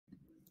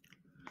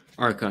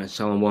Archon,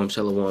 Shalom,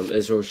 Shalom,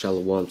 Israel,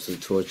 Shalom, to the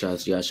Torah,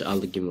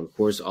 Yasharala, giving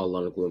reports, all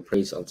honor, glory, and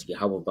praise unto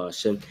Yahweh,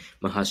 Ba'ashem,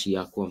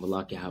 Mahashiach,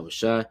 Malak, Yahweh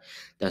Shai.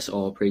 That's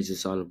all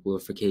praises, honor,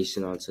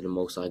 glorification unto the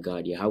Most High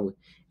God, Yahweh.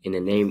 In the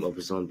name of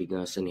His own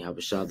begotten Son, Yahweh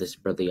Shai, this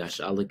brother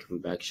Yasharala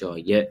coming back to y'all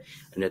yet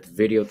another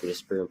video through the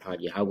Spirit of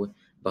God, Yahweh,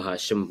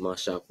 Ba'ashem,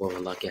 Mahashiach,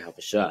 Malak, Yahweh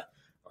Shai.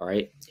 All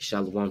right,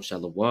 Shalom,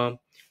 Shalom.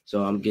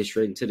 So I'm getting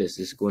straight into this.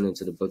 This is going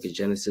into the book of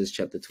Genesis,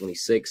 chapter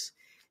 26,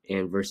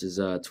 and verses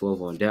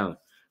 12 on down.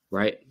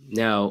 Right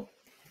now,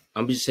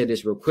 I'm just say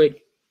this real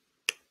quick.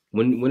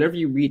 Whenever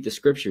you read the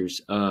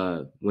scriptures,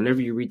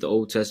 whenever you read the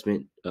Old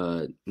Testament,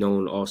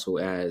 known also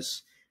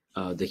as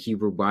the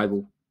Hebrew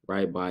Bible,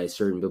 right, by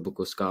certain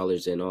biblical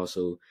scholars, and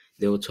also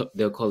they'll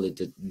call it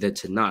the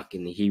Tanakh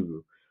in the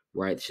Hebrew,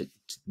 right,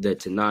 the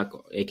Tanakh,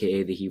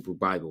 aka the Hebrew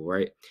Bible,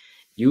 right.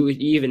 You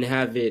even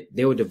have it;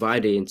 they will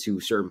divide it into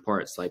certain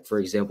parts. Like, for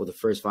example, the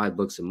first 5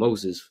 books of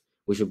Moses,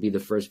 which will be the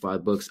first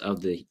 5 books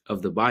of the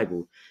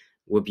Bible,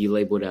 would be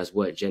labeled as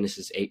what?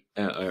 Genesis 8,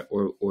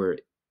 or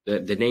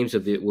the names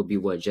of it would be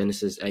what?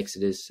 Genesis,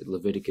 Exodus,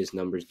 Leviticus,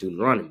 Numbers,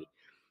 Deuteronomy.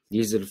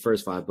 These are the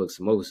first 5 books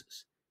of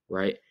Moses,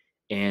 right?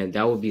 And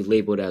that would be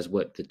labeled as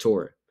what? The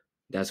Torah.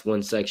 That's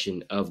one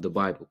section of the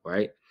Bible,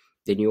 right?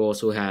 Then you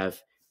also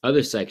have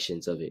other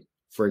sections of it.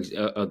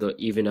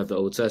 Even of the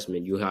Old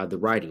Testament, you have the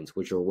writings,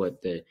 which are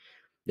what? The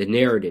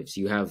narratives.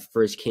 You have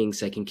First Kings,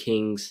 Second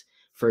Kings,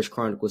 First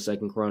Chronicles,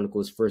 Second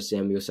Chronicles, First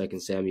Samuel,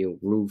 Second Samuel,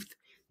 Ruth,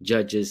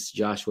 Judges,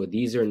 Joshua.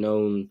 These are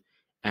known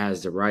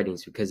as the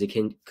writings because it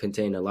can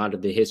contain a lot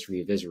of the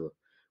history of Israel,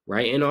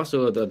 right? And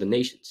also of the other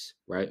nations,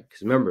 right?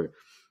 Because remember,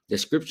 the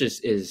scriptures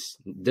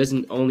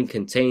doesn't only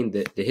contain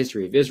the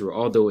history of Israel,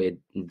 although it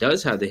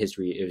does have the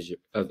history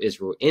of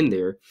Israel in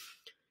there.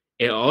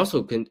 It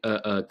also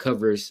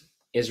covers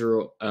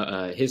Israel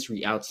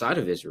history outside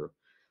of Israel.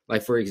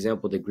 Like, for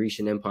example, the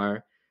Grecian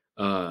Empire,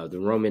 the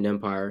Roman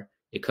Empire.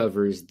 It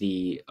covers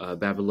the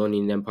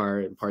Babylonian Empire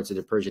and parts of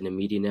the Persian and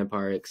Median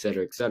Empire, et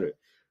cetera, et cetera.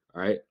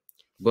 All right.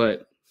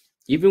 But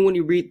even when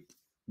you read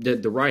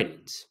the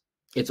writings,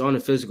 it's on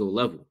a physical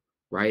level,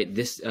 right?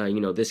 This,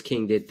 this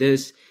king did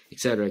this, et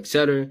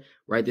cetera,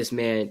 right? This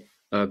man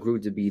grew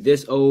to be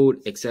this old,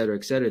 et cetera,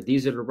 et cetera.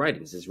 These are the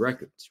writings, it's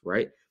records,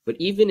 right? But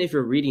even if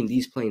you're reading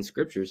these plain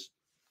scriptures,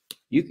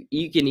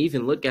 you can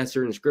even look at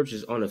certain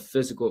scriptures on a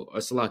physical,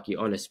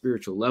 on a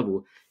spiritual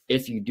level,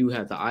 if you do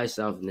have the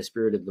eyesalve and the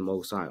Spirit of the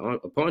Most High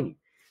upon you,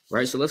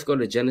 right? So let's go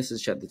to Genesis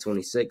chapter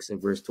 26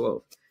 and verse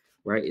 12,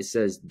 right? It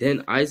says,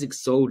 "Then Isaac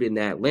sowed in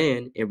that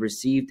land and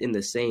received in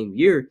the same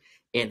year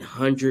an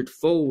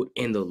 100-fold,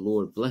 and the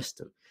Lord blessed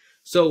him."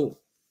 So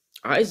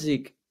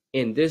Isaac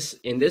in this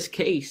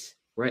case,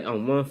 right,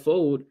 on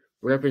 1-fold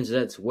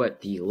represents what?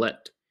 The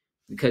elect,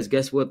 because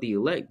guess what? The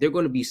elect, they're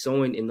going to be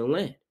sowing in the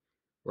land.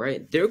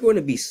 Right? They're going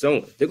to be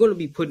sowing. They're going to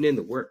be putting in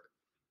the work.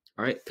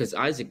 All right? Because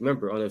Isaac,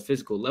 remember, on a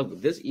physical level,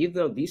 even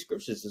though these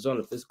scriptures is on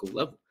a physical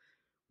level,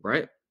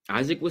 right?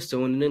 Isaac was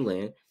sowing in the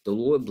land. The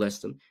Lord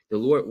blessed him. The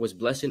Lord was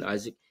blessing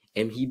Isaac,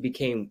 and he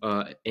became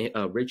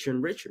richer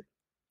and richer.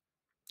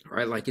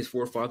 Right? Like his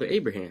forefather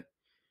Abraham.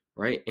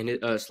 Right? And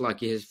it's like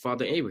his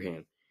father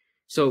Abraham.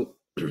 So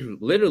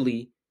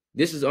literally,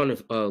 this is on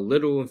a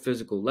literal and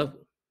physical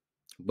level.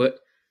 But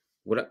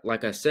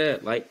like I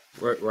said, right,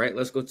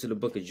 let's go to the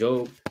book of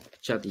Job,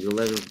 chapter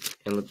 11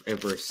 and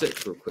verse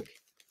 6 real quick,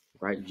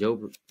 right?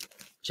 Job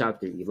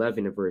chapter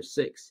 11 and verse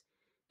 6.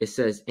 It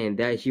says, "And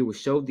that he will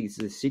show thee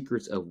the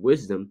secrets of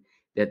wisdom,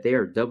 that they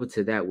are double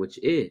to that which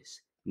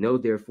is. Know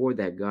therefore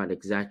that God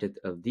exacteth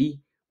of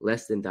thee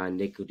less than thy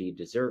iniquity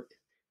deserveth."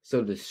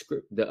 So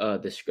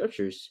the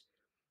scriptures,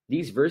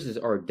 these verses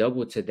are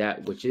double to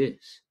that which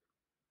is.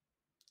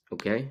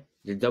 Okay?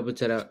 They're double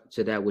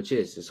to that which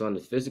is. It's on the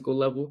physical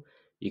level.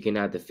 You can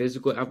have the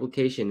physical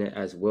application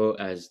as well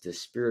as the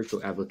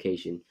spiritual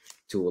application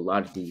to a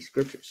lot of these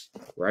scriptures,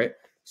 right?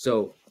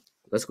 So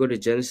let's go to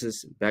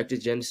back to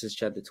Genesis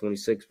chapter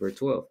 26, verse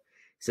 12.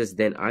 It says,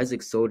 "Then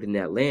Isaac sowed in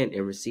that land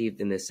and received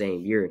in the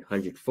same year an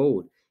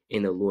 100-fold,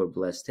 and the Lord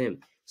blessed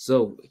him."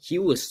 So he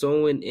was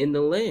sowing in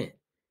the land.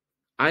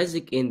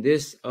 Isaac in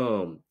this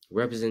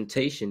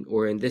representation,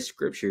 or in this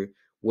scripture,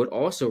 would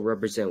also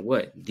represent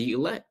what? The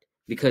elect,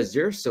 because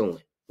they're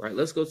sowing, right?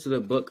 Let's go to the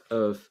book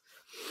of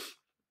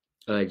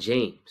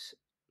James,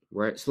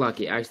 right?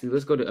 Slaki, actually,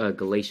 let's go to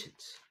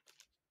Galatians.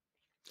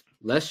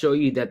 Let's show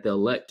you that the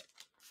elect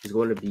is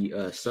going to be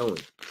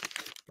sowing,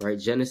 right?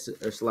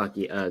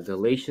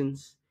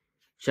 Galatians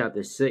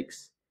chapter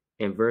 6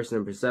 and verse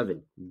number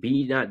 7.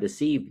 "Be not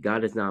deceived,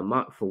 God is not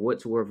mocked, for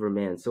whatsoever a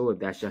man soweth,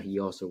 that shall he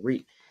also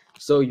reap."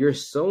 So your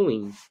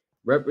sowing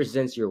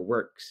represents your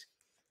works.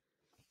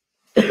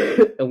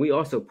 And we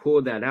also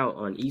pull that out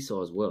on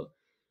Esau as well,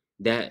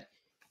 that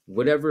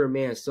whatever a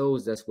man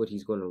sows, that's what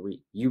he's going to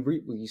reap. You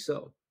reap what you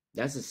sow.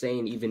 That's the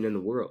saying even in the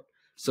world.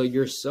 So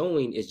your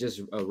sowing is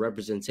just a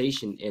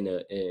representation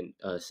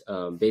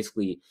and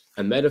basically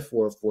a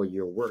metaphor for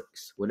your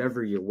works,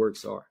 whatever your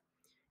works are,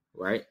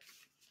 right?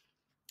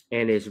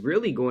 And it's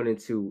really going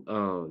into,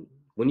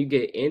 when you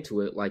get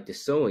into it, like the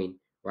sowing,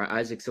 right?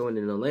 Isaac sowing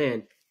in the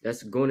land,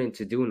 that's going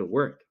into doing the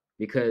work,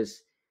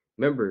 Because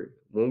remember,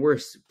 when we're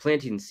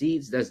planting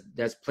seeds,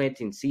 that's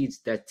planting seeds,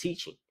 that's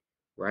teaching,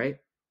 right?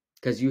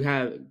 Because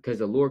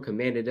the Lord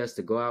commanded us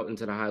to go out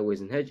into the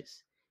highways and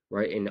hedges,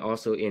 right? And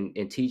also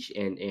and teach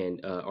and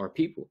our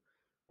people,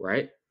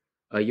 right?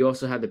 You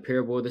also have the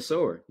parable of the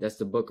sower. That's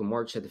the book of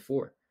Mark chapter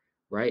 4,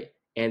 right?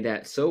 And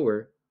that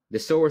sower, the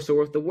sower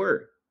soweth the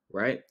word,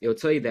 right? It'll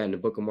tell you that in the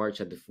book of Mark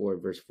chapter 4,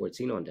 verse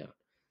 14 on down,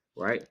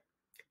 right?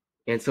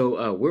 And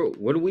so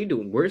what are we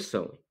doing? We're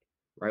sowing,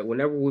 right?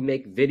 Whenever we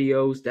make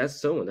videos,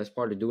 that's sowing. That's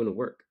part of doing the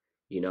work,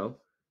 you know?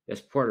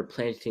 That's part of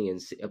planting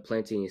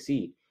a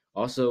seed.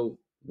 Also,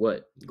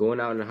 what? Going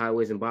out in the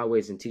highways and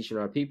byways and teaching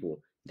our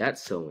people,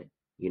 that's sowing,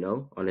 you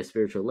know, on a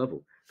spiritual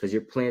level. Because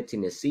you're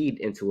planting a seed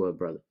into a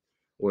brother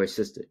or a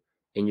sister.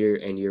 And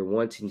you're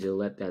wanting to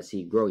let that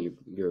seed grow.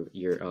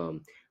 You're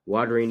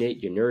watering it,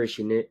 you're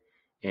nourishing it,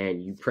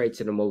 and you pray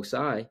to the Most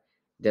High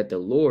that the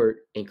Lord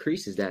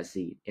increases that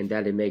seed and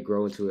that it may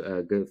grow into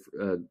a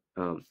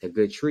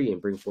good tree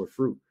and bring forth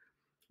fruit.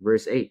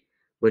 Verse 8,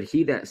 but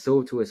he that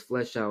sowed to his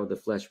flesh shall of the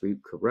flesh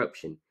reap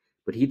corruption,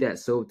 but he that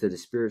sowed to the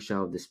spirit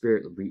shall of the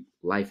spirit reap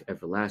life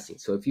everlasting.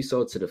 So if you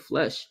sow to the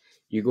flesh,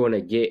 you're going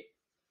to get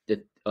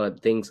the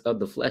things of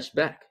the flesh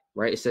back,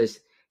 right? It says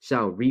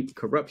shall reap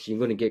corruption. You're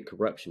going to get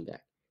corruption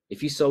back.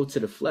 If you sow to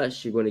the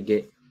flesh, you're going to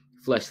get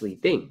fleshly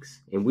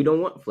things, and we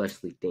don't want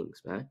fleshly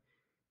things, man.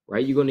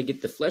 Right? You're going to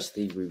get the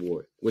fleshly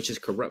reward, which is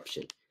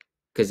corruption,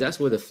 because that's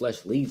where the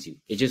flesh leads you.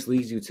 It just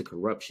leads you to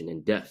corruption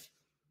and death,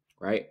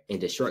 right? And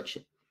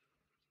destruction.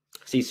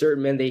 See,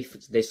 certain men,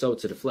 they sow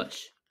to the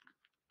flesh.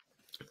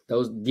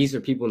 These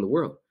are people in the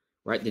world,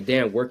 right? They're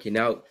damn working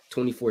out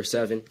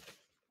 24/7.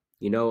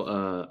 You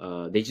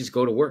know, they just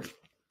go to work.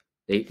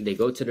 They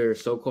go to their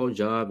so-called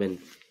job, and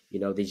you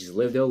know, they just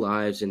live their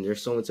lives, and they're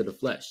sowing to the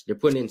flesh. They're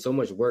putting in so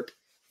much work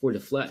for the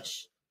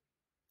flesh.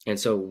 And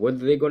so what are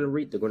they going to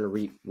reap? They're going to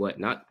reap what?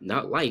 Not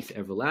life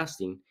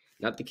everlasting,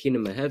 not the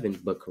kingdom of heaven,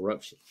 but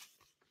corruption,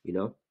 you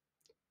know?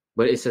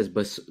 But it says,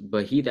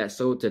 but he that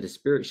sowed to the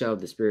spirit shall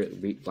of the spirit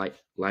reap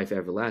life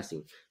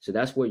everlasting. So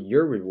that's what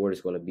your reward is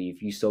going to be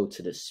if you sow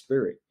to the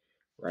spirit,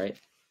 right?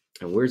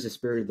 And where's the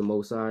spirit of the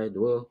Most High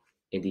dwell?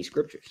 In these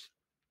scriptures,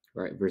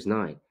 right? Verse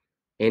 9,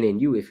 and in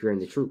you if you're in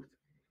the truth.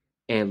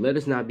 And let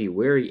us not be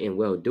weary in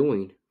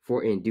well-doing,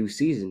 for in due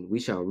season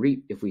we shall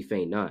reap if we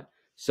faint not.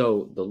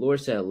 So the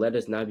Lord said, let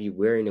us not be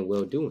weary in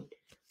well-doing.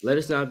 Let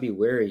us not be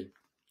weary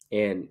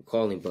in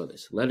calling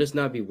brothers. Let us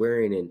not be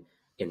weary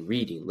in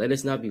reading. Let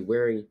us not be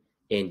weary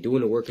in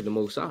doing the work of the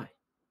Most High,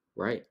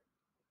 right?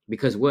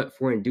 Because what?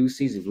 For in due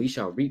season we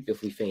shall reap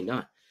if we faint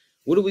not.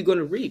 What are we going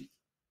to reap,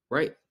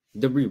 right?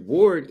 The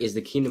reward is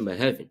the kingdom of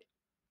heaven.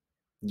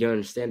 You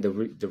understand?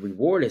 The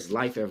reward is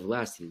life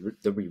everlasting.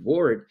 The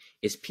reward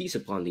is peace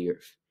upon the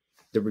earth.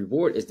 The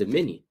reward is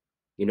dominion,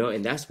 you know,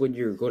 and that's what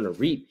you're going to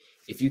reap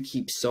if you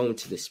keep sowing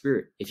to the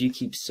spirit, if you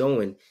keep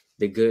sowing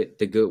the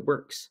good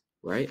works,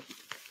 right?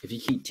 If you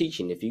keep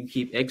teaching, if you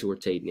keep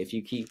exhortating, if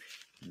you keep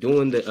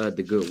doing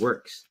the good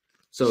works.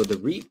 So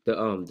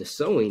the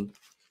sowing,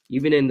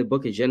 even in the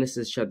book of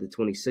Genesis chapter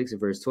 26 and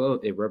verse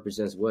 12, it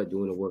represents what?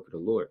 Doing the work of the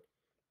Lord,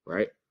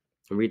 right?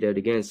 And read that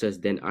again. It says,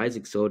 then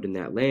Isaac sowed in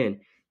that land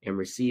and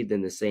received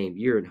in the same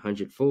year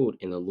 100-fold,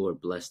 and the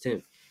Lord blessed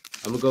him.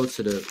 I'm gonna go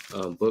to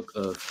the book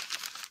of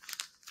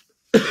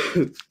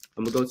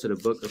I'm gonna go to the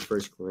book of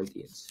 1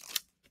 Corinthians.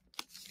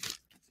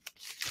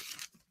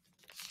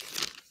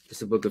 It's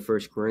the book of 1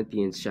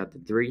 Corinthians chapter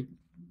 3.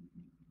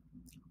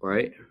 All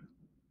right.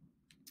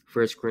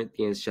 1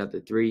 Corinthians chapter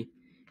 3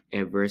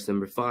 and verse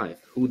number 5.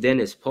 Who then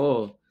is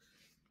Paul,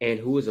 and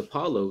who is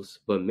Apollos,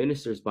 but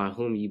ministers by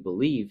whom ye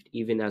believed,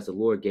 even as the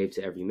Lord gave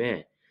to every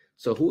man.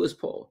 So who is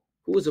Paul?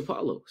 Who is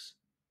Apollos?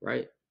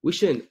 Right? We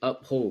shouldn't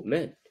uphold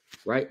men,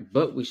 right?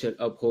 But we should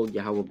uphold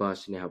Yahweh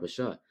Bash and Yahweh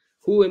Shah.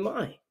 Who am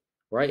I?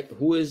 Right?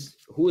 Who is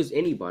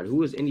anybody?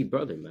 Who is any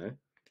brother, man?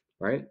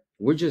 Right?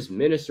 We're just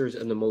ministers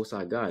of the Most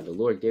High God. The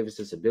Lord gave us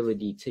this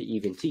ability to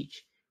even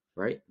teach.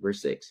 Right?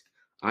 Verse 6.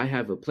 I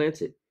have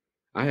planted,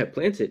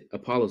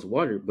 Apollos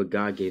watered, but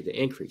God gave the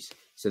increase.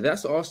 So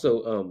that's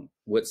also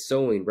what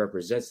sowing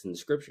represents in the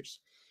scriptures.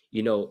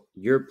 You know,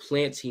 you're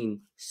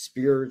planting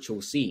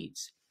spiritual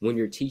seeds when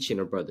you're teaching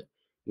a brother,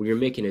 when you're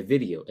making a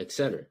video,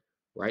 etc.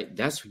 Right?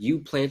 That's you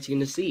planting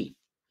the seed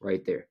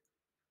right there.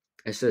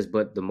 It says,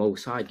 but the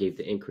Most High gave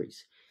the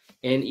increase.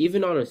 And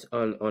even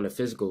on a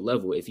physical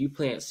level, if you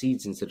plant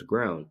seeds into the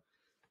ground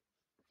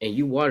and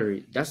you water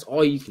it, that's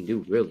all you can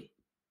do, really.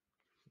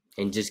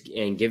 And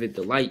give it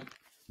the light.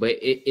 But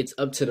it's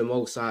up to the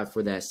Most High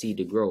for that seed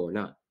to grow or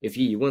not. If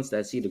he wants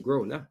that seed to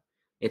grow or not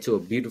into a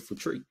beautiful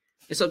tree,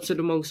 it's up to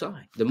the Most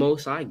High. The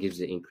Most High gives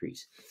the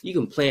increase. You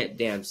can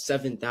plant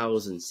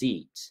 7,000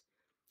 seeds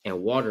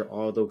and water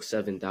all those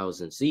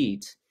 7,000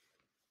 seeds.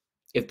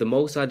 If the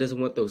Most High doesn't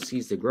want those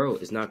seeds to grow,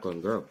 it's not going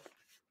to grow.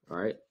 All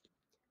right.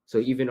 So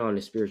even on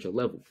a spiritual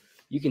level,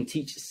 you can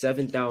teach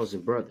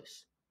 7,000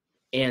 brothers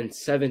and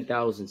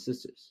 7,000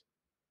 sisters,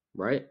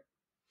 right?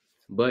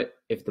 But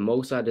if the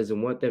Most High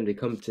doesn't want them to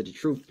come to the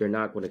truth, they're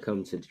not going to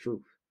come to the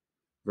truth.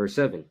 Verse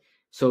 7,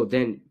 So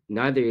then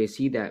neither is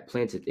he that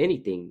planteth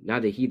anything,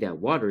 neither he that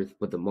watereth,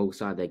 but the Most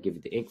High that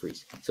giveth the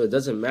increase. So it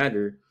doesn't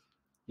matter,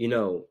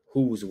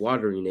 who's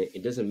watering it.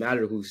 It doesn't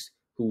matter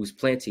who's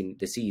planting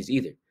the seeds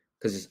either,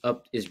 because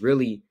it's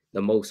really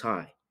the Most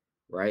High,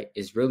 right?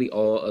 It's really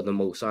all of the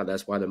Most High.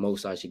 That's why the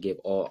Most High should give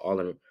all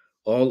honor,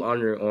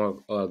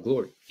 all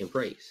glory and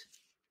praise,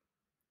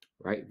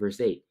 right?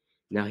 Verse 8.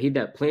 Now he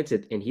that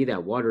planteth and he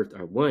that watereth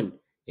are one,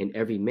 and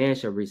every man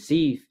shall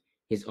receive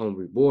his own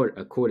reward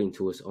according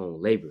to his own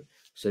labor.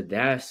 So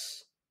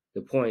that's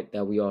the point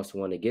that we also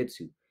want to get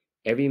to.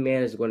 Every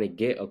man is going to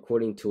get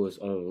according to his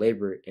own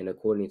labor and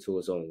according to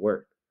his own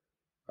work.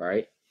 All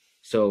right.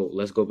 So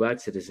let's go back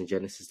to this in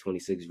Genesis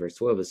 26, verse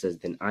 12. It says,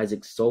 then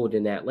Isaac sowed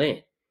in that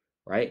land,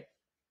 right?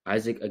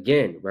 Isaac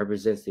again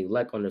represents the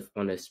elect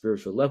on a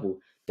spiritual level.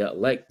 The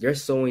elect, they're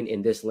sowing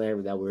in this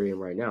land that we're in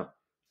right now,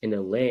 in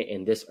the land,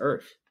 in this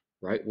earth,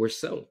 right? We're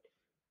sowing.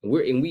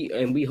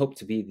 We hope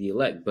to be the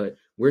elect, but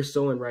we're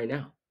sowing right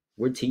now.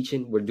 We're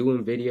teaching, we're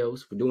doing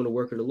videos, we're doing the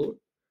work of the Lord,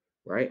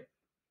 right?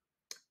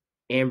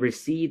 And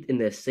received in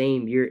the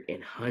same year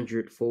an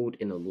hundredfold,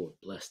 and the Lord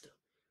blessed them.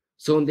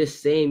 So in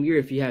this same year,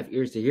 if you have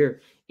ears to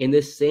hear, in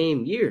this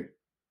same year,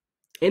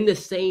 in the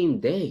same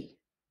day,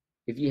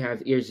 if you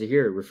have ears to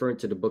hear, referring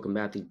to the book of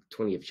Matthew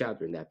 20th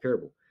chapter in that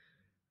parable,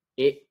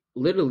 it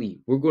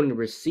literally, we're going to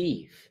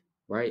receive,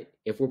 right?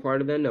 If we're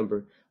part of that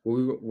number,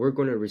 we're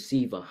going to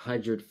receive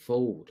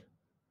 100-fold,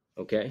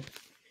 okay,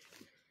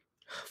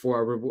 for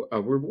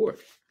our reward,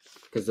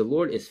 because the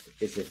Lord is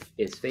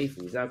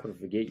faithful. He's not going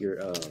to forget your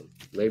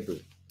labor,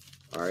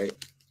 all right?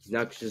 He's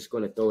not just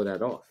going to throw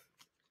that off.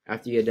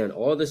 After you've done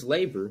all this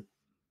labor,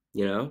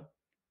 the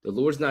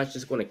Lord's not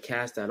just going to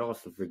cast that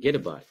off and forget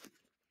about it,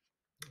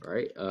 all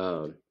right?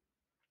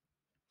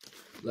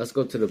 Let's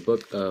go to the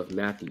book of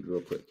Matthew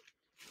real quick.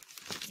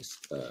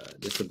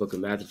 This is the book of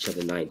Matthew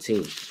chapter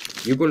 19.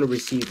 You're going to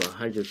receive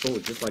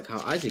 100-fold, just like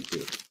how Isaac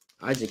did.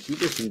 Isaac, he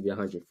received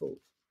 100-fold,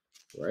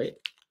 right?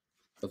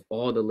 Of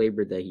all the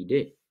labor that he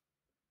did,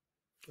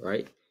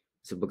 right?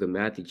 It's the book of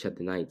Matthew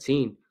chapter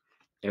 19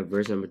 and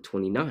verse number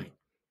 29.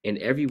 And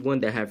everyone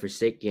that have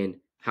forsaken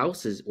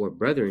houses or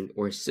brethren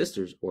or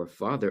sisters or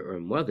father or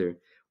mother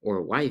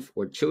or wife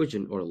or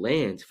children or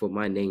lands for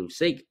my name's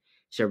sake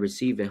shall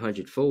receive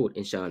 100-fold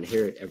and shall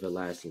inherit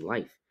everlasting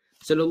life.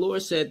 So the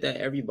Lord said that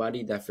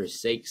everybody that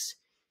forsakes,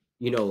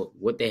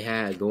 what they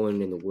had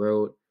going in the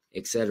world,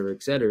 etc.,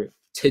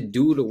 to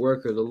do the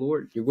work of the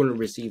Lord, you're going to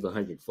receive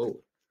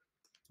 100-fold,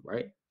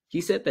 right?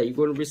 He said that you're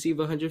going to receive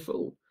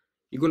 100-fold.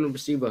 You're going to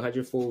receive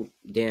 100-fold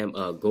damn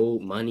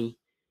gold, money,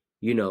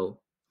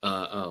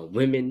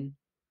 women,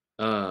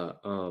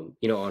 on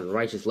a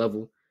righteous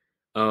level,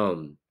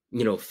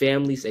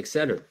 families,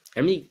 etc.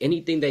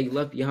 Anything that you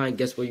left behind,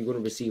 guess what? You're going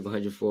to receive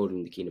 100-fold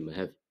in the kingdom of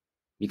heaven,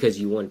 because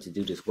you wanted to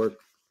do this work,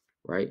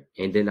 right?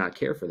 And did not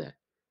care for that,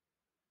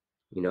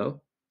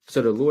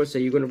 So the Lord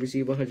said you're going to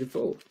receive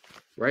 100-fold,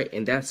 right?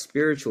 And that's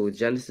spiritual.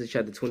 Genesis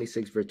chapter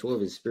 26, verse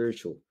 12 is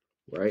spiritual,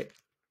 right?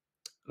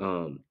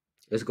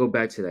 Let's go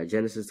back to that.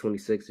 Genesis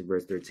 26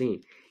 verse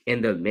 13.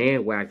 And the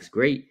man waxed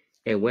great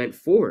and went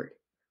forward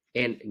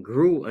and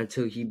grew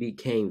until he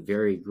became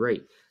very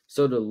great.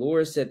 So the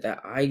Lord said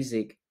that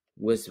Isaac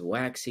was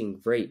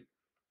waxing great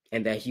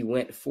and that he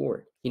went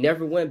forward. He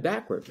never went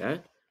backward,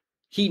 man.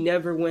 He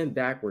never went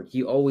backward.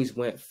 He always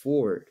went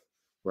forward,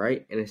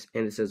 right? And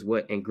it says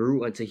what? And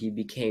grew until he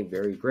became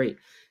very great.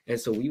 And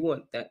so we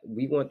want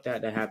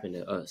that to happen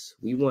to us.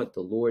 We want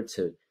the Lord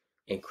to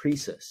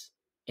increase us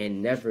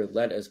and never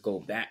let us go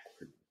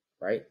backward,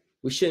 right?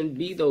 We shouldn't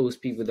be those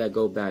people that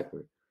go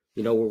backward.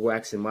 We're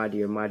waxing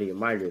mightier, mightier,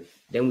 mightier.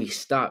 Then we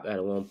stop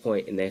at one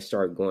point and then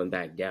start going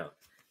back down.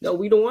 No,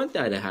 we don't want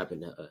that to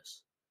happen to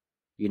us.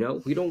 We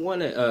don't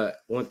want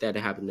that to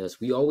happen to us.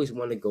 We always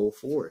want to go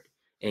forward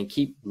and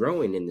keep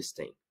growing in this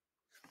thing,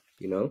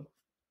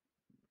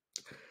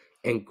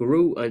 and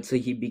grew until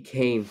he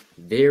became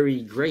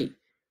very great.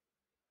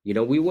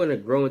 We want to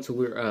grow until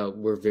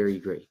we're very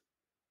great,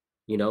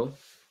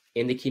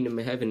 in the kingdom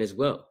of heaven as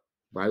well,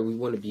 right? We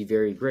want to be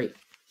very great.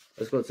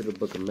 Let's go to the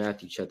book of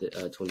Matthew chapter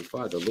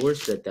 25. The Lord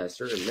said that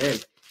certain men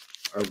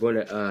are going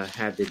to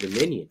have the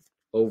dominion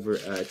over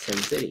 10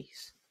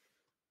 cities.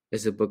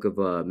 It's the book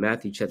of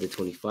Matthew chapter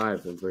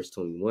 25 and verse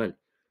 21.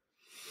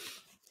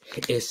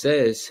 It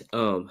says,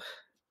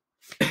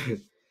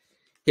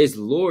 his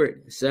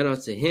Lord said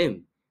unto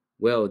him,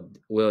 well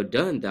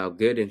done, thou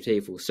good and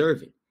faithful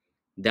servant.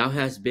 Thou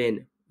hast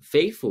been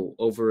faithful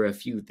over a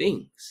few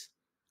things.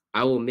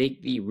 I will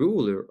make thee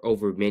ruler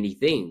over many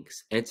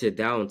things. Enter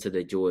thou into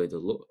the joy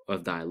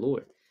of thy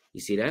Lord.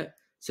 You see that?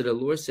 So the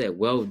Lord said,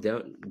 well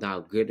done, thou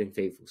good and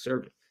faithful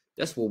servant.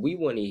 That's what we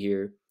want to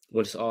hear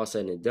when it's all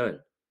said and done.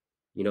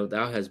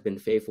 Thou hast been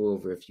faithful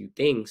over a few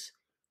things,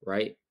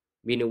 right?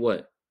 Meaning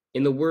what?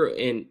 In the world,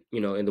 in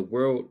the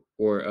world,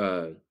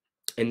 or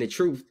in the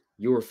truth,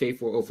 you were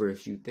faithful over a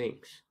few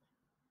things.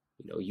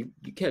 You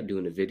kept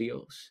doing the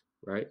videos,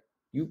 right?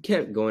 You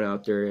kept going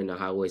out there in the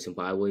highways and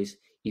byways,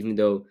 even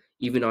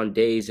on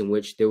days in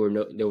which there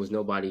was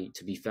nobody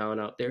to be found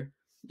out there.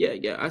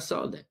 Yeah, I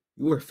saw that.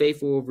 You were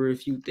faithful over a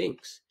few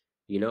things.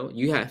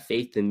 You had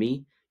faith in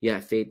me. You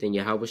had faith in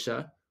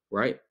Yahweh,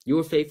 right? You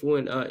were faithful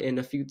in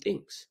a few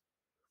things,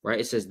 right?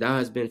 It says, thou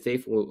hast been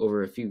faithful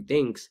over a few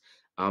things.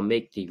 I'll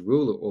make thee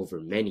ruler over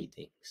many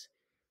things.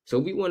 So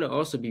we want to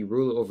also be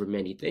ruler over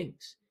many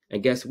things.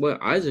 And guess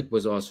what? Isaac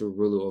was also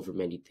ruler over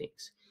many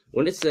things.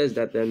 When it says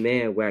that the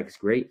man waxed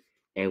great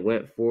and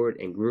went forward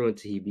and grew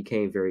until he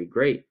became very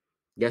great,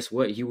 guess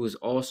what? He was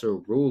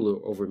also ruler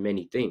over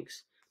many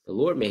things. The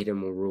Lord made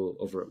him a ruler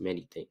over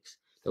many things.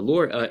 The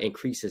Lord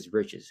increased his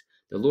riches.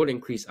 The Lord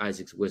increased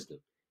Isaac's wisdom,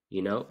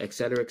 et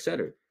cetera, et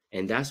cetera.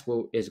 And that's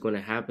what is going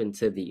to happen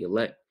to the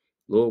elect.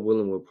 Lord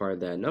willing, we're part of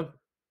that number,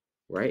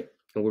 right?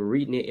 And we're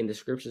reading it in the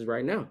scriptures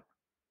right now.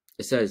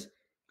 It says,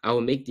 I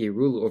will make thee a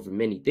ruler over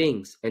many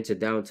things, enter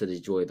down to the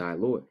joy of thy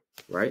Lord,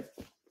 right?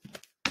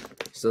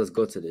 So let's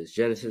go to this.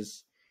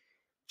 Genesis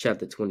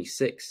chapter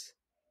 26,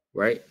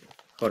 right?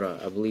 Hold on.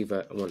 I believe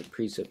I want a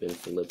precept in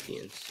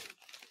Philippians.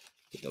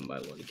 I think I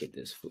might want to get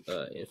this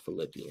in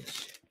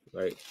Philippians,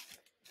 right?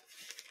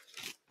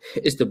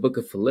 It's the book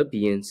of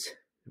Philippians,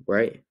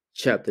 right?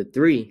 Chapter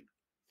 3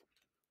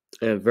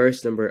 and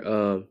verse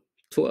number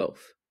 12,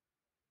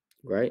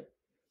 right?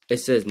 It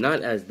says,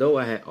 not as though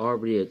I had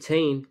already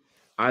attained,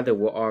 either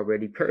were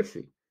already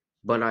perfect,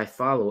 but I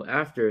follow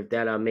after,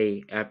 that I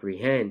may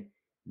apprehend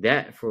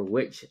that for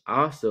which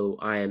also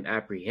I am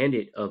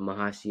apprehended of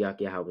Mahashiach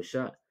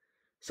Yahushua.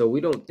 So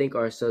we don't think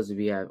ourselves that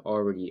we have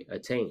already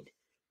attained,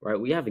 right?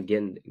 We haven't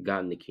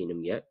gotten the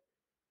kingdom yet.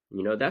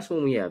 That's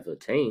when we have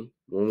attained,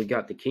 when we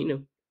got the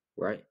kingdom,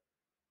 right?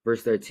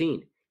 Verse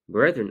 13,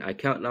 brethren, I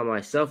count not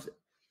myself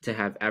to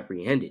have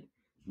apprehended,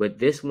 but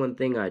this one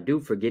thing I do,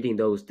 forgetting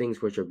those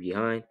things which are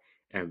behind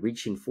and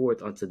reaching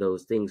forth unto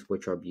those things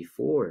which are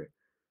before,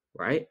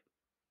 right?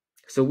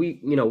 So we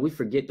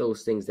forget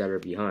those things that are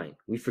behind.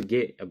 We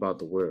forget about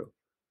the world,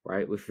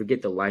 right? We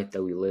forget the life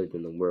that we lived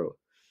in the world,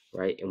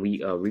 right? And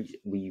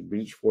we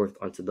reach forth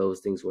unto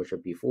those things which are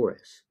before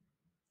us,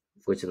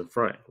 which is in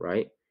front,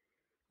 right?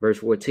 Verse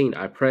 14,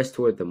 I press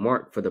toward the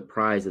mark for the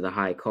prize of the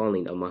high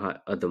calling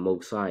of the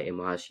Most High and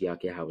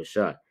Mahashiach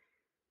Yahushua.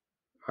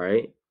 All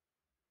right.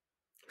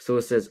 So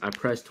it says, I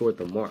press toward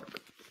the mark.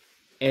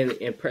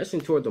 And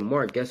pressing toward the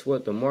mark, guess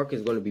what? The mark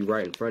is going to be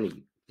right in front of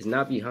you. It's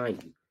not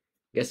behind you.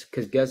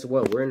 Guess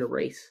what? We're in a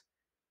race,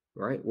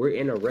 right? We're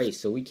in a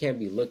race. So we can't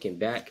be looking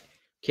back,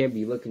 can't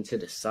be looking to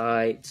the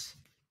sides.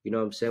 You know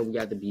what I'm saying? We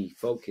got to be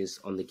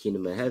focused on the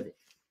kingdom of heaven.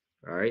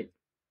 All right.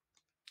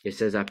 It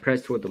says, I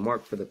press toward the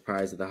mark for the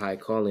prize of the high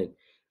calling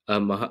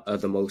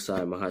of the Most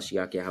High,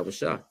 Mahashiach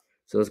Yahushua.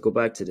 So let's go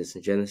back to this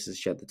in Genesis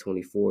chapter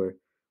 24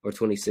 or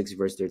 26,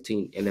 verse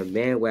 13. And the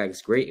man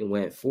waxed great and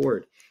went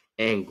forward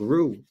and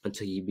grew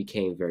until he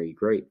became very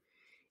great.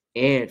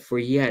 And for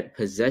he had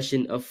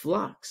possession of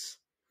flocks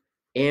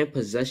and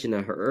possession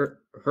of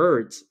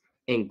herds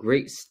and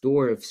great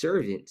store of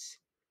servants.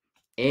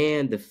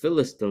 And the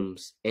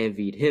Philistines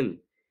envied him.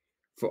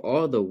 For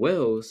all the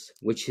wells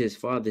which his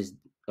father's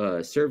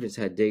servants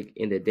had digged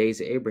in the days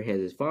of Abraham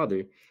his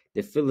father,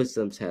 the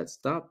Philistines had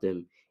stopped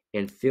them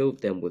and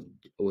filled them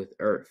with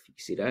earth. You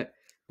see that?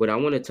 But I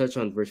want to touch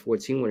on verse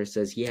 14 where it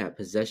says he had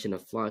possession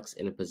of flocks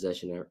and a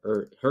possession of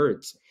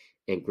herds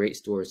and great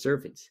store of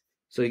servants.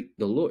 So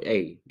the Lord,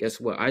 guess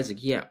what? Isaac,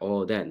 he had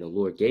all that, and the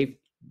Lord gave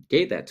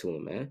that to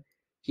him, man.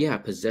 He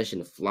had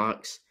possession of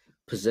flocks,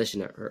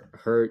 possession of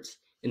herds.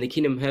 In the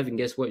kingdom of heaven,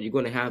 guess what? You're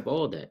going to have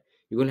all that.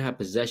 You're going to have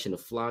possession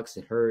of flocks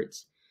and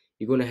herds.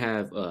 You're going to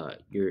have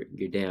your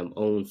damn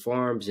own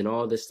farms and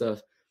all this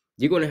stuff.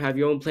 You're going to have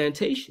your own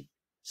plantation.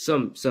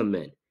 Some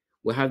men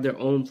will have their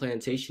own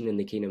plantation in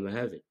the kingdom of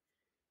heaven,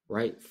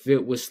 right?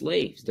 Filled with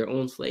slaves, their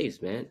own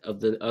slaves, man, of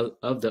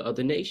the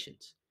other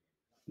nations.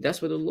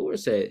 That's what the Lord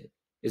said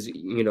is,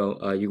 you're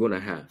going to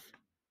have,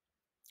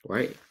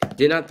 right?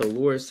 Did not the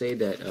Lord say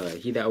that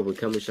he that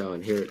overcometh shall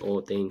inherit all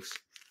things,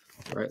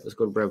 right? Let's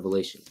go to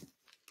Revelation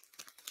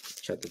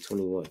chapter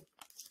 21.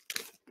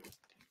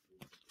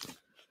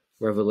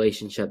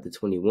 Revelation chapter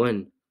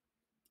 21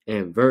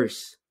 and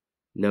verse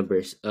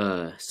number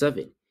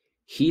 7.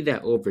 He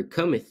that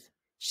overcometh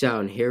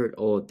shall inherit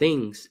all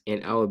things,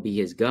 and I will be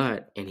his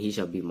God, and he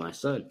shall be my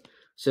son.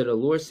 So the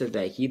Lord said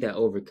that he that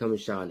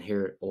overcometh shall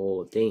inherit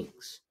all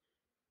things.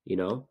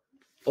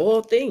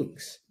 All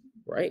things,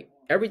 right?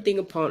 Everything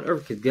upon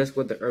earth, because guess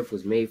what? The earth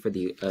was made for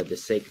the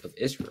sake of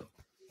Israel,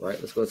 right?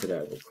 Let's go to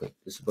that real quick.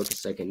 This is the book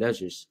of 2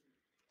 Ezra,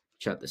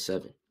 chapter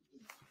 7,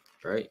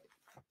 right?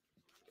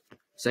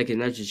 2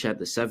 Ezra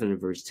chapter 7 and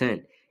verse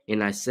 10.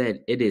 And I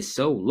said, it is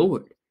so,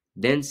 Lord.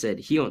 Then said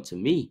he unto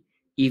me,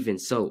 even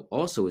so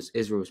also is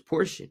Israel's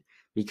portion,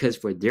 because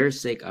for their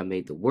sake I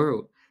made the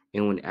world.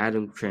 And when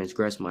Adam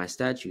transgressed my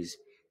statutes,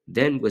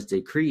 then was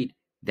decreed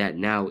that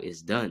now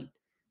is done.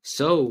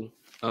 So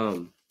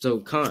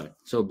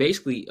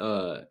basically,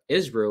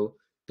 Israel,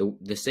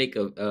 the sake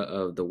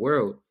of the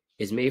world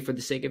is made for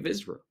the sake of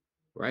Israel,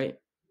 right?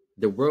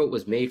 The world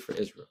was made for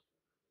Israel,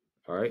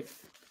 all right?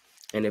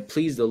 And it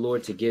pleased the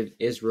Lord to give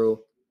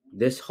Israel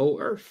this whole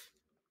earth.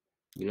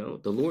 The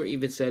Lord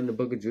even said in the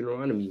book of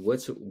Deuteronomy,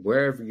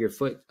 wherever your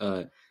foot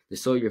The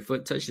sole your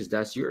foot touches,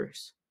 that's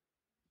yours.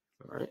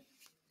 All right.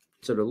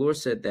 So the Lord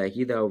said that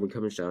he that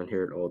overcomes shall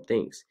inherit all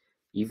things,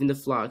 even the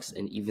flocks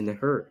and even the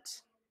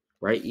herds,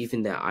 right?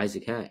 Even that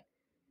Isaac had.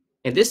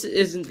 And this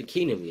isn't the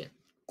kingdom yet.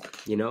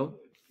 You know,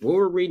 what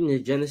we're reading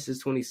in Genesis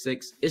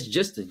 26 is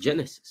just the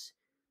Genesis.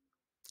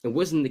 It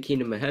wasn't the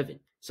kingdom of heaven.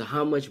 So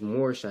how much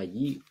more shall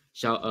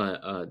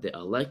the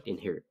elect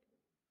inherit?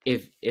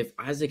 If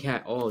Isaac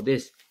had all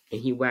this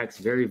and he waxed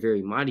very,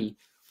 very mighty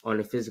on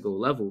a physical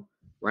level,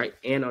 right,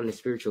 and on a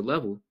spiritual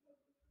level,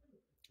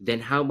 then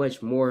how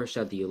much more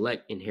shall the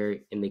elect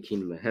inherit in the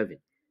kingdom of heaven?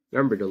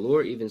 Remember, the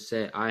Lord even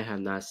said, I have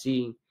not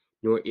seen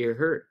nor ear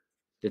heard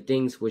the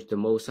things which the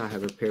Most High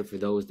have prepared for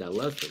those that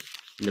love him,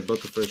 in the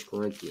book of 1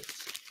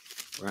 Corinthians.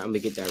 All right, I'm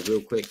going to get that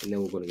real quick, and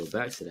then we're going to go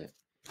back to that.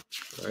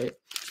 All right.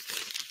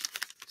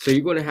 So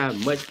you're going to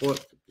have much more,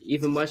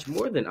 even much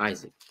more than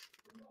Isaac.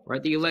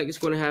 Right? The elect is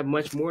going to have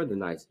much more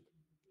than Isaac,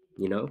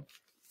 you know,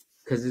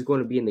 because it's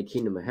going to be in the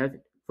kingdom of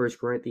heaven. 1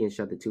 Corinthians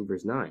chapter 2,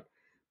 verse 9.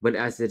 But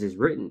as it is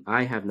written,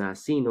 I have not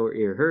seen nor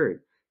ear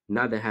heard,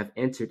 neither have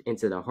entered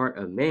into the heart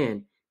of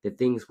man the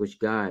things which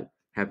God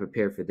have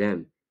prepared for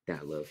them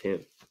that love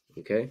him.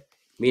 Okay?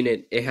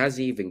 Meaning it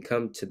hasn't even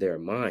come to their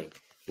mind.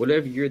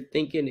 Whatever you're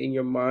thinking in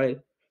your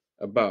mind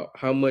about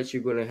how much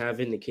you're going to have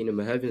in the kingdom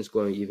of heaven is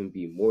going to even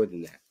be more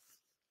than that.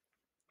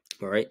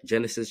 All right,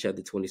 Genesis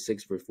chapter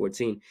 26, verse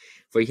 14.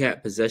 For he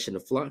had possession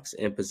of flocks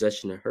and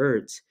possession of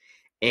herds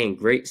and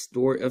great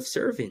store of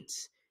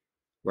servants,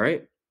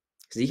 right?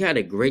 Because he had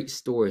a great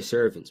store of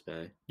servants,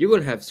 man. You're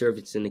going to have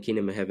servants in the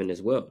kingdom of heaven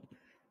as well,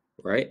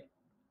 right?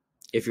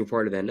 If you're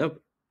part of that number.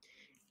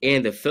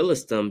 And the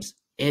Philistines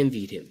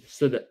envied him.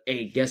 So,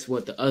 hey, guess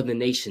what? The other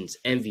nations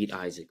envied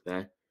Isaac,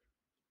 man,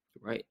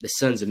 right? The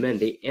sons of men,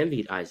 they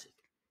envied Isaac.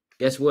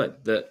 Guess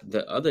what?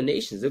 The other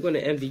nations, they're going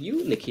to envy you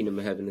in the kingdom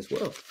of heaven as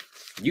well.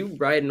 You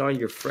riding on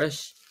your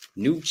fresh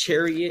new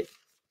chariot,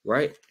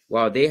 right?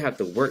 While they have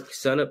to work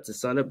sun up to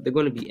sun up, they're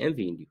going to be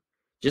envying you.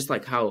 Just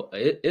like how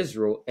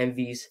Israel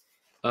envies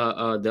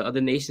the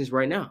other nations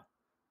right now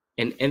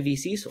and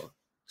envies Esau.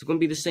 It's going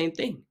to be the same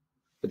thing,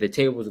 but the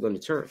tables are going to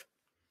turn.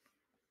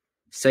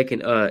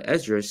 Second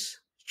Esdras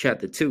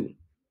chapter 2,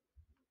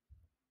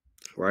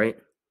 right?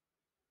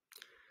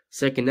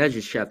 Second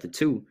Esdras chapter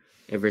 2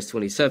 and verse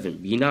 27.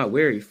 Be not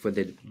weary, for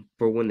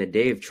when the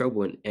day of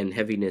trouble and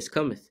heaviness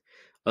cometh,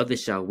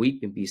 others shall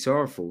weep and be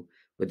sorrowful,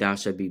 but thou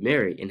shalt be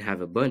merry and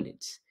have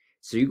abundance.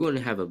 So you're going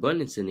to have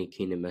abundance in the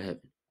kingdom of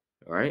heaven.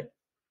 All right.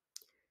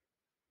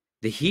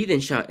 The heathen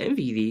shall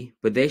envy thee,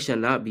 but they shall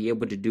not be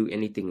able to do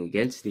anything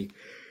against thee,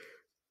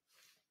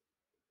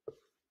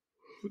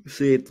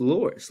 saith the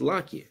Lord.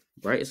 Salakia.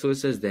 Right. So it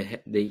says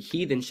the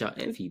heathen shall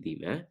envy thee,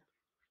 man.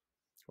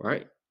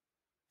 Right.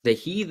 The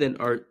heathen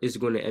is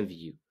going to envy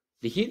you.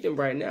 The heathen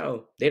right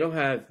now, they don't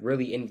have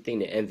really anything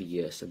to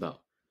envy us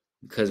about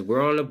because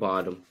we're on the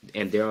bottom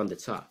and they're on the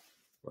top,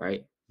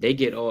 right? They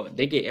get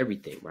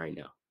everything right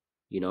now.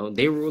 You know,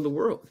 they rule the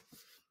world.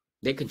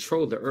 They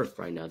control the earth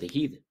right now, the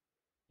heathen.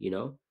 You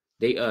know,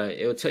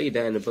 it'll tell you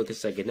that in the book of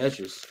 2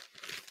 Esdras,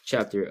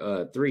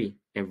 chapter 3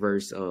 and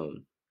verse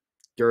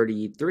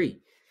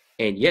 33.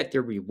 And yet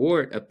their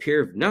reward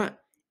appeareth not,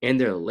 and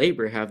their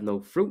labor have no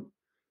fruit.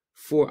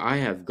 For I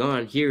have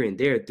gone here and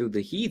there through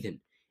the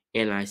heathen,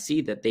 and I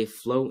see that they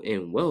flow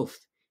in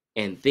wealth,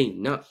 and think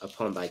not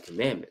upon thy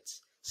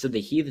commandments. So the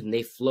heathen,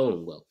 they flow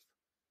in wealth.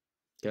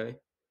 Okay?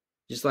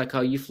 Just like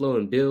how you flow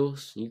in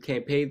bills, you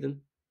can't pay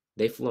them,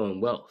 they flow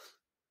in wealth.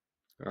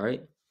 All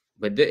right?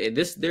 But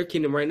this is their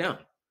kingdom right now.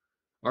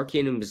 Our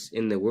kingdom is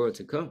in the world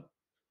to come.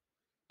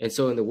 And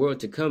so in the world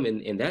to come,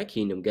 in that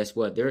kingdom, guess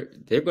what?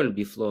 They're going to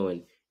be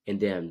flowing in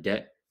damn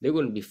debt. They're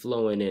going to be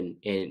flowing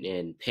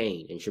in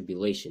pain and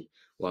tribulation,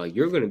 while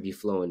you're going to be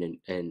flowing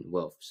in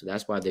wealth. So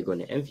that's why they're going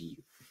to envy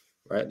you.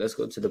 Right? Let's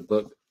go to the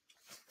book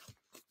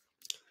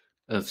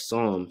of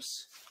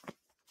Psalms.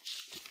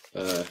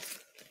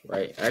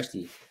 Right?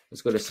 Actually,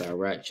 let's go to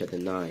Sirach chapter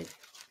 9.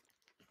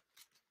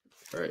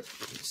 All right.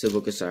 It's the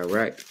book of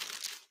Sirach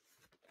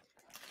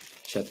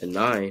chapter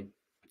 9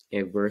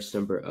 and verse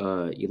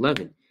number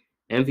 11.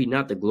 Envy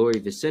not the glory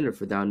of the sinner,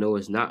 for thou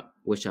knowest not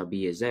what shall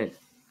be his end.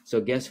 So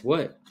guess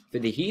what? For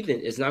the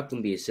heathen, it's not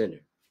going to be a sinner,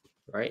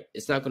 right?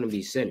 It's not going to be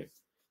a sinner.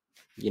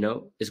 You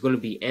know, it's going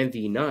to be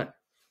envy not.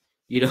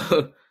 You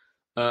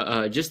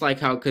know, just like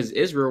how, because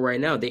Israel right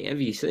now, they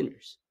envy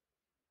sinners.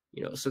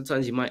 You know,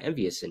 sometimes you might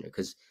envy a sinner,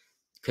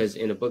 because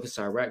in the book of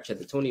Sirach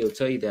chapter 20, it'll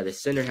tell you that a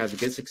sinner has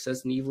good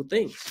success in evil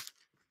things.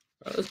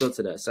 All right, let's go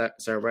to that.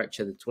 Sirach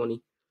chapter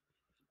 20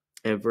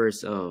 and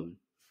verse,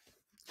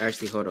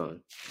 actually, hold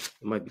on.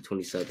 It might be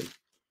 27.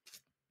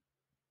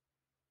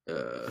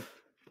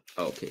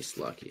 Okay,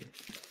 Slakia.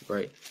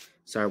 Right.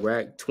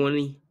 Sirach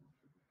 20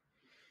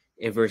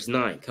 and verse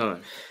 9.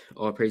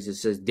 All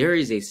praises says, there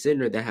is a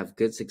sinner that have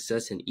good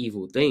success in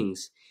evil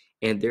things,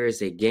 and there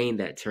is a gain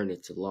that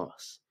turneth to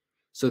loss.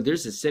 So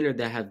there's a sinner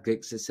that have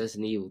good success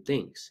in evil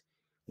things.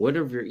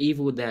 Whatever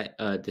evil that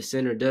the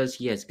sinner does,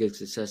 he has good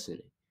success in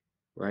it.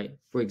 Right?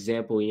 For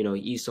example, you know,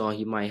 Esau,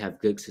 he might have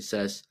good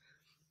success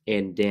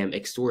in damn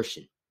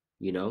extortion,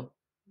 you know,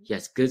 He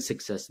has good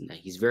success in that.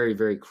 He's very,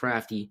 very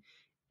crafty,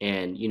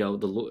 and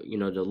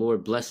the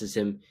Lord blesses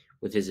him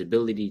with his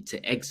ability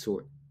to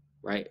extort,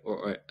 right,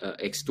 or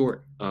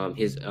extort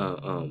his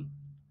damn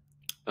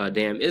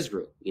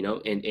Israel,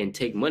 and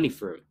take money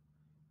for him,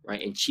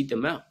 right, and cheat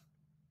them out.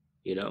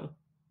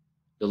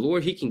 The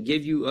Lord, He can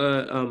give you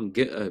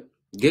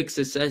good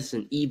success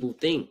in evil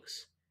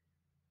things.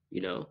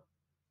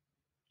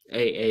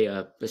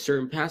 A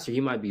certain pastor,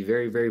 he might be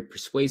very, very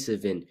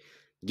persuasive in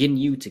getting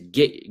you to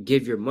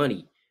give your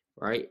money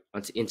right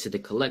into the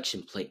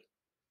collection plate.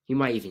 He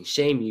might even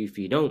shame you if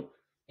you don't.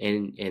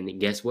 And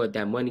guess what?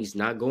 That money's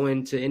not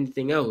going to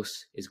anything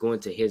else. It's going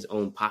to his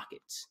own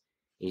pockets.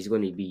 And he's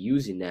going to be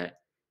using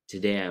that to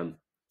damn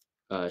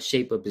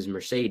shape up his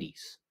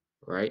Mercedes,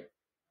 right?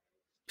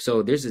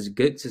 So there's this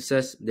good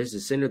success. There's a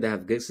sinner that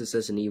have good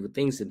success in evil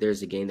things, and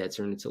there's a gain that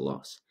turned into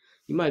loss.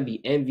 You might be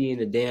envying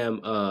the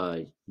damn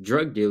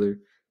drug dealer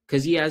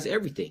because he has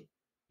everything.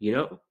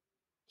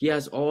 He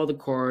has all the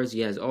cars,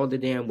 he has all the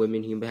damn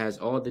women, he has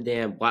all the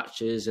damn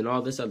watches and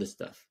all this other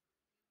stuff.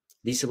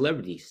 These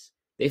celebrities,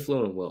 they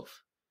flow in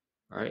wealth,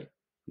 all right?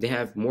 They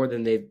have more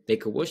than they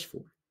could wish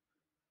for.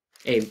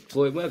 Hey,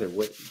 Floyd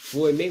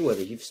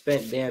Mayweather, you've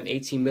spent damn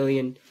 $18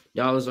 million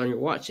on your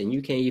watch, and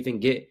you can't even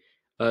get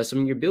some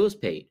of your bills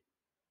paid,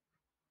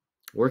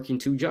 working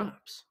 2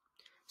 jobs.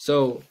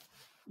 So,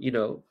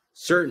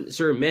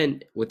 certain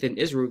men within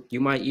Israel, you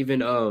might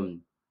even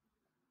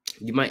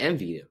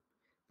envy them.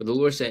 But the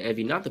Lord said,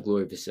 envy not the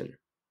glory of the sinner,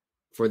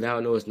 for thou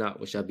knowest not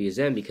what shall be his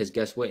end. Because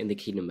guess what? In the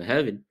kingdom of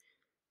heaven,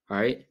 all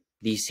right,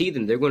 these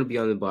heathen, they're going to be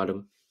on the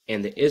bottom,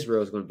 and the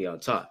Israel is going to be on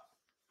top.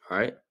 All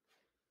right.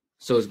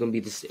 So it's going to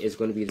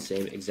be the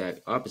same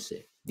exact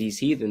opposite. These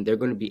heathen, they're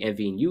going to be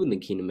envying you in the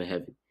kingdom of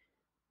heaven,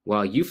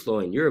 while you flow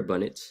in your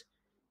abundance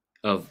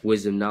of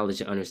wisdom,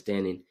 knowledge, and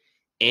understanding,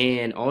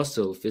 and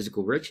also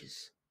physical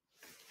riches.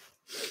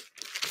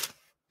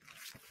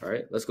 All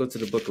right, let's go to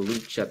the book of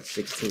Luke, chapter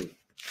 16.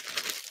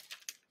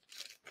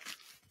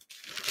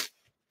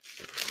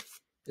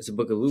 It's the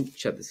book of Luke,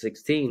 chapter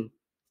 16,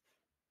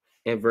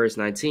 and verse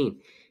 19.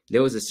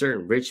 There was a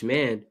certain rich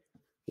man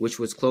which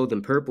was clothed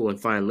in purple and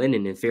fine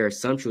linen and fared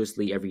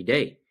sumptuously every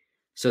day.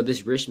 So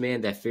this rich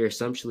man that fares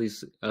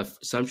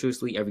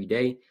sumptuously every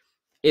day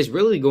is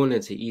really going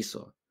into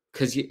Esau,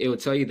 because it will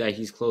tell you that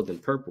he's clothed in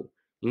purple.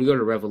 You can go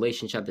to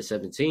Revelation chapter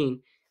 17.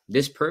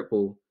 This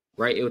purple,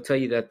 right? It will tell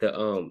you that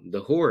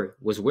the whore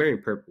was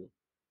wearing purple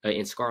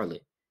and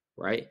scarlet,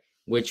 right?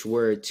 Which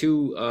were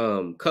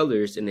 2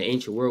 colors in the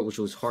ancient world, which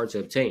was hard to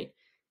obtain,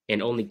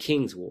 and only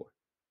kings wore,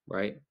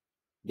 right?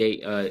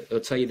 It'll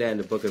tell you that in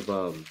the book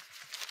of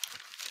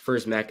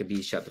First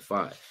Maccabees chapter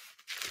 5,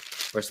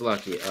 or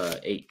Salakia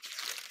 8.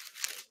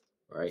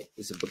 All right,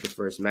 this is the book of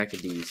First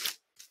Maccabees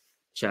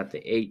chapter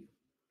 8.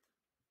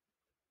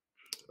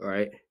 All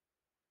right,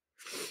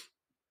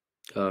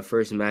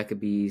 First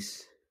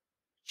Maccabees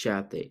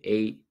chapter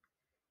 8,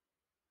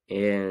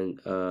 and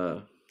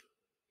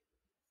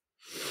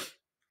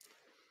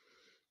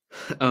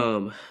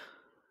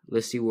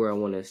let's see where I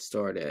want to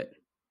start at.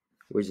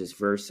 Where's this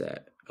verse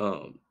at?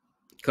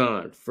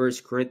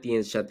 First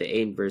Corinthians chapter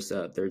 8, verse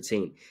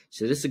 13.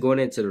 So this is going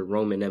into the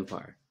Roman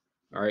Empire.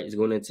 All right, it's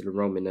going into the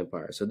Roman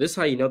Empire. So this is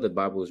how you know the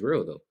Bible is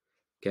real, though.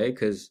 Okay,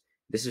 because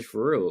this is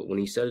for real. When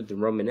he studied the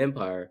Roman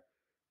Empire,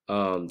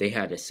 they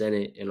had a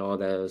Senate and all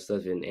that other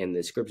stuff, and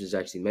the scriptures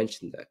actually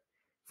mentioned that.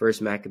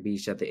 First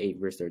Maccabees chapter 8,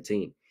 verse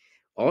 13.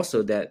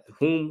 Also that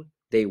whom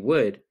they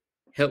would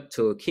help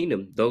to a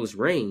kingdom, those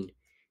reigned,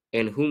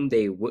 and whom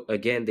they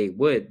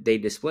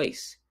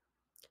displace.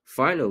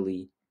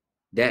 Finally,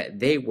 that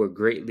they were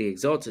greatly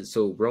exalted.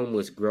 So Rome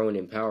was growing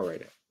in power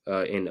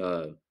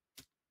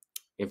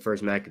in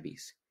First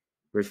Maccabees.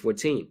 Verse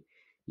 14.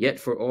 Yet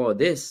for all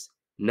this,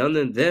 none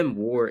of them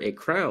wore a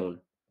crown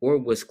or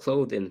was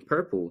clothed in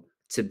purple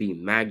to be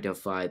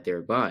magnified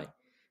thereby.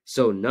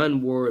 So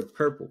none wore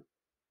purple.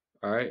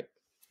 All right.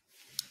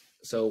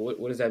 So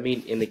what does that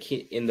mean? In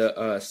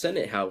the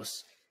Senate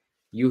House,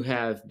 you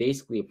have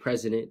basically a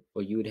president,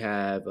 or you would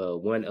have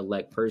one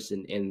elect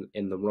person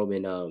in the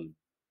Roman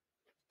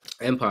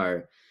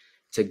Empire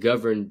to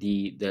govern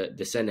the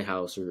Senate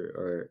House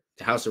or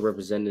the House of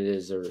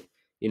Representatives, or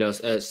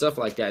stuff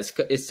like that.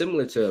 It's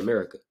similar to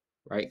America,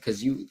 right?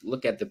 Because you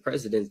look at the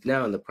presidents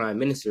now and the prime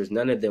ministers,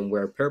 none of them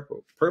wear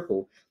purple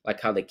like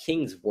how the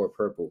kings wore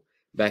purple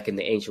back in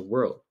the ancient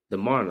world. The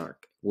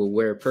monarch will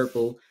wear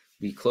purple,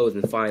 be clothed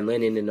in fine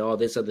linen and all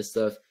this other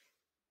stuff.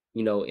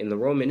 In the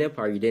Roman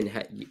Empire,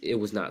 it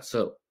was not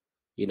so.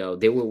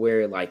 They would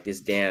wear like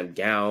this damn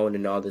gown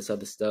and all this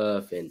other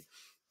stuff, and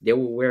they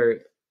would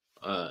wear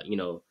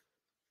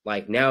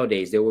like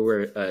nowadays, they will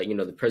wear,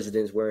 the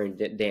president's wearing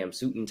damn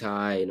suit and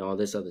tie and all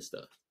this other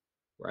stuff,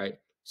 right?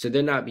 So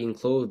they're not being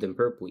clothed in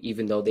purple,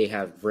 even though they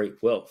have great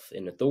wealth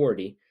and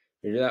authority.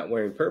 They're not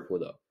wearing purple,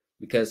 though,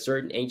 because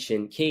certain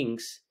ancient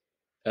kings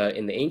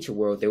in the ancient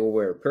world, they will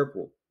wear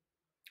purple,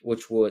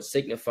 which would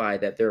signify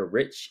that they're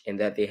rich and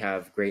that they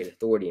have great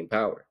authority and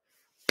power.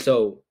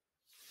 So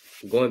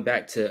going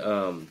back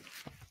to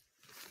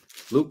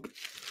Luke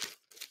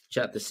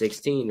chapter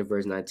 16, in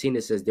verse 19,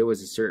 it says, there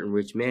was a certain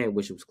rich man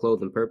which was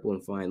clothed in purple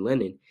and fine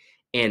linen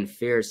and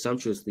fared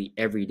sumptuously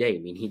every day. I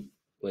mean, he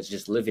was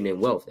just living in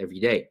wealth every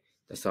day.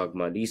 That's talking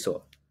about Esau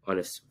on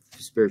a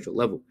spiritual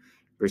level.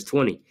 Verse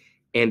 20,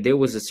 and there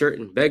was a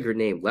certain beggar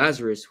named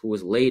Lazarus who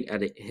was laid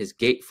at his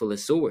gate full of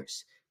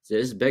sores. So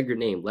this beggar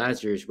named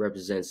Lazarus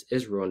represents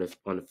Israel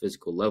on a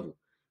physical level,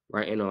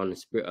 right? And on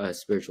a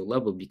spiritual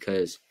level,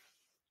 because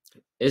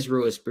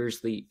Israel is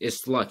spiritually,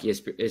 is lucky,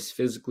 is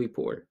physically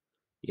poor.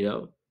 You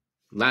know,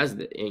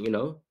 Lazarus,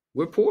 and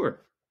we're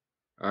poor.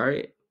 All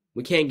right,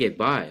 we can't get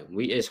by.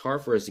 It's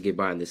hard for us to get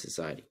by in this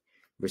society.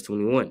 Verse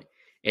 21,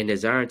 and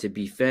desiring to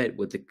be fed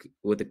with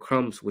the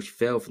crumbs which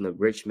fell from the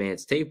rich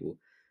man's table.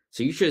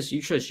 So you're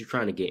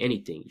trying to get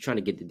anything. You're trying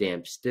to get the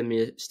damn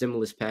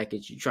stimulus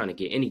package. You're trying to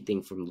get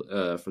anything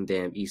from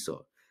damn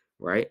Esau,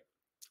 right?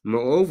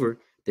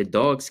 Moreover, the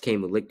dogs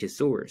came and licked his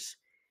sores.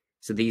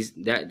 So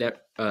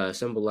that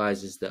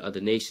symbolizes the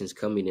other nations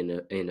coming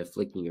and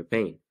afflicting your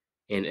pain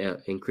and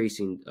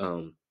increasing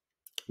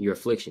your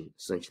affliction,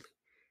 essentially.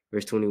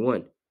 Verse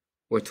 21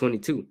 or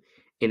 22,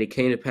 and it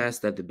came to pass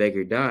that the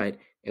beggar died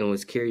and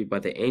was carried by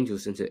the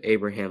angels into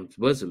Abraham's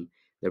bosom.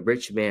 The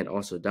rich man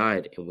also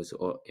died and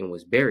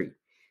was buried.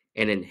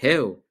 And in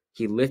hell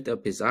he lifted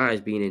up his eyes,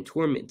 being in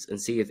torments,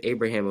 and seeth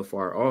Abraham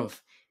afar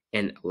off,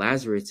 and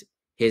Lazarus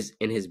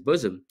in his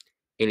bosom.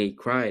 And he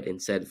cried and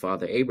said,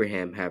 Father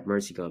Abraham, have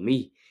mercy on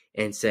me,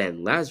 and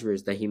send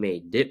Lazarus that he may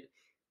dip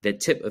the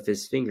tip of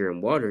his finger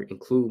in water and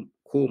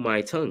cool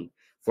my tongue,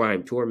 for I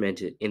am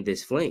tormented in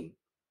this flame.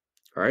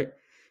 All right.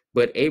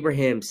 But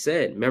Abraham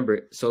said,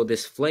 remember, so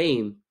this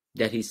flame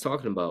that he's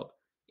talking about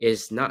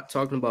is not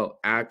talking about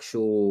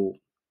actual,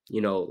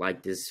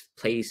 like this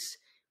place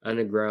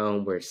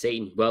underground where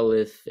Satan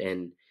dwelleth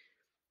and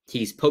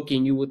he's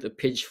poking you with a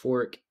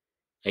pitchfork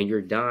and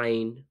you're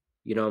dying,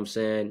 you know what I'm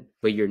saying?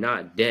 But you're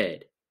not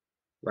dead,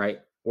 right?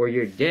 Or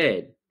you're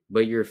dead,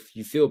 but you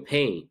feel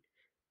pain,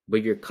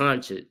 but you're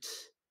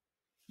conscious.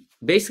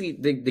 Basically,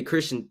 the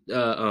Christian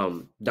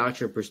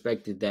doctrine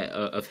perspective that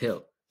of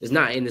hell is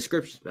not in the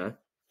scriptures, man.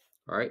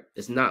 All right,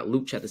 it's not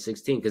Luke chapter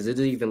 16, because it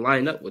doesn't even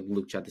line up with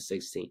Luke chapter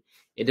 16.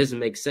 It doesn't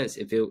make sense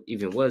if it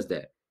even was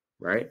that,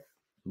 right?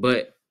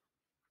 But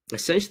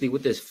essentially,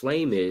 what this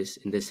flame is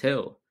in this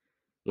hell,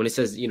 when it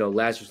says,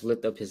 Lazarus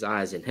lift up his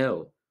eyes in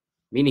hell,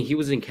 meaning he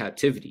was in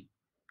captivity,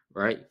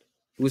 right?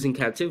 He was in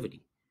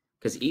captivity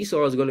because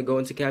Esau is going to go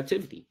into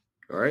captivity,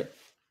 all right,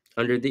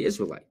 under the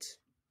Israelites.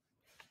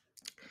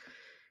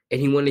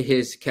 And he wanted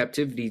his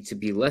captivity to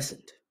be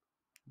lessened.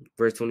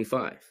 Verse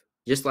 25,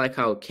 just like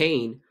how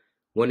Cain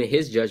wanted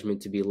his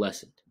judgment to be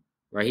lessened,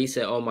 right? He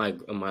said, oh, my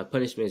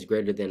punishment is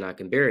greater than I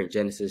can bear in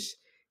Genesis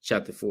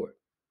chapter 4,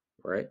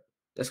 right?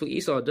 That's what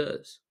Esau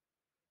does.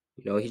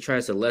 He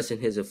tries to lessen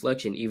his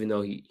affliction, even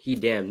though he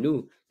damn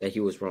knew that he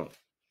was wrong.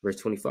 Verse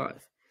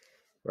 25,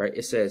 right?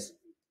 It says,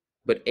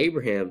 but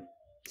Abraham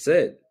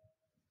said,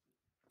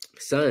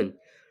 son,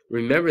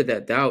 remember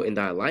that thou in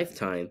thy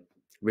lifetime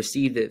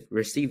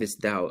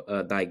receivest thou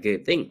thy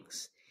good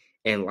things,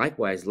 and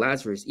likewise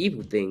Lazarus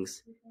evil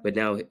things, but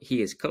now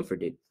he is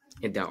comforted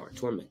and thou art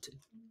tormented,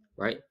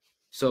 right?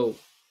 So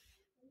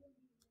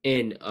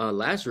in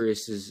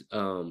Lazarus's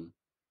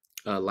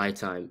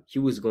lifetime, he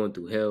was going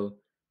through hell,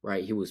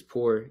 right? He was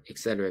poor,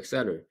 etc.,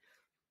 etc.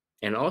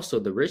 And also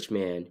the rich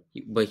man,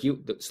 but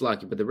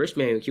the rich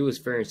man, he was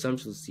faring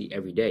sumptuously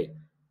every day.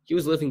 He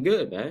was living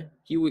good, man.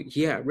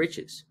 He had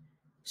riches.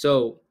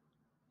 So,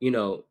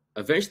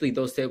 eventually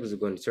those tables are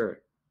going to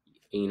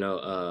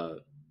turn.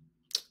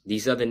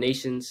 These other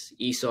nations,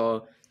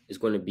 Esau is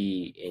going to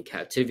be in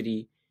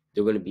captivity.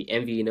 They're going to be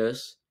envying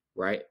us,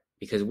 right?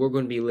 Because we're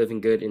going to be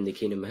living good in the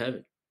kingdom of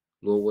heaven.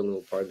 Lord willing,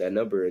 we're part of that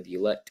number of the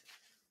elect.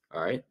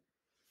 All right.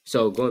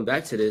 So going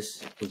back to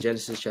this, in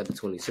Genesis chapter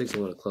 26, I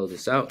want to close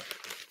this out.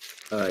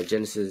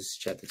 Genesis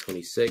chapter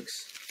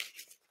 26.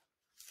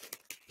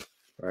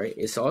 All right.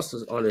 It's also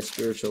on a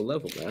spiritual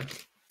level, man.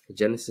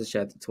 Genesis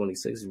chapter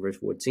 26, verse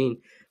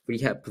 14. For he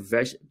had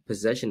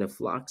possession of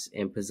flocks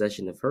and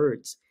possession of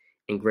herds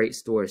and great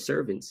store of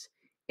servants,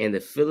 and the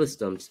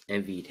Philistines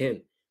envied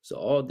him. So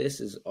all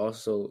this is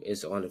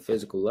on a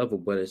physical level,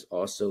 but it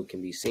also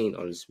can be seen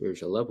on a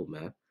spiritual level,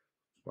 man.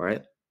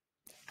 Right?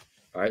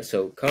 All right,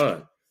 so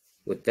Khan,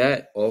 with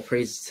that, all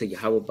praises to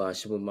Yahweh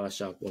Ba'ashem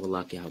Mashak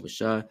Wabalak Yahweh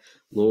Shah.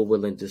 Lord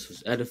willing, this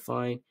was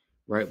edifying.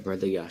 Right,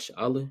 brother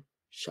Yasharala.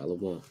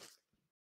 Shalom.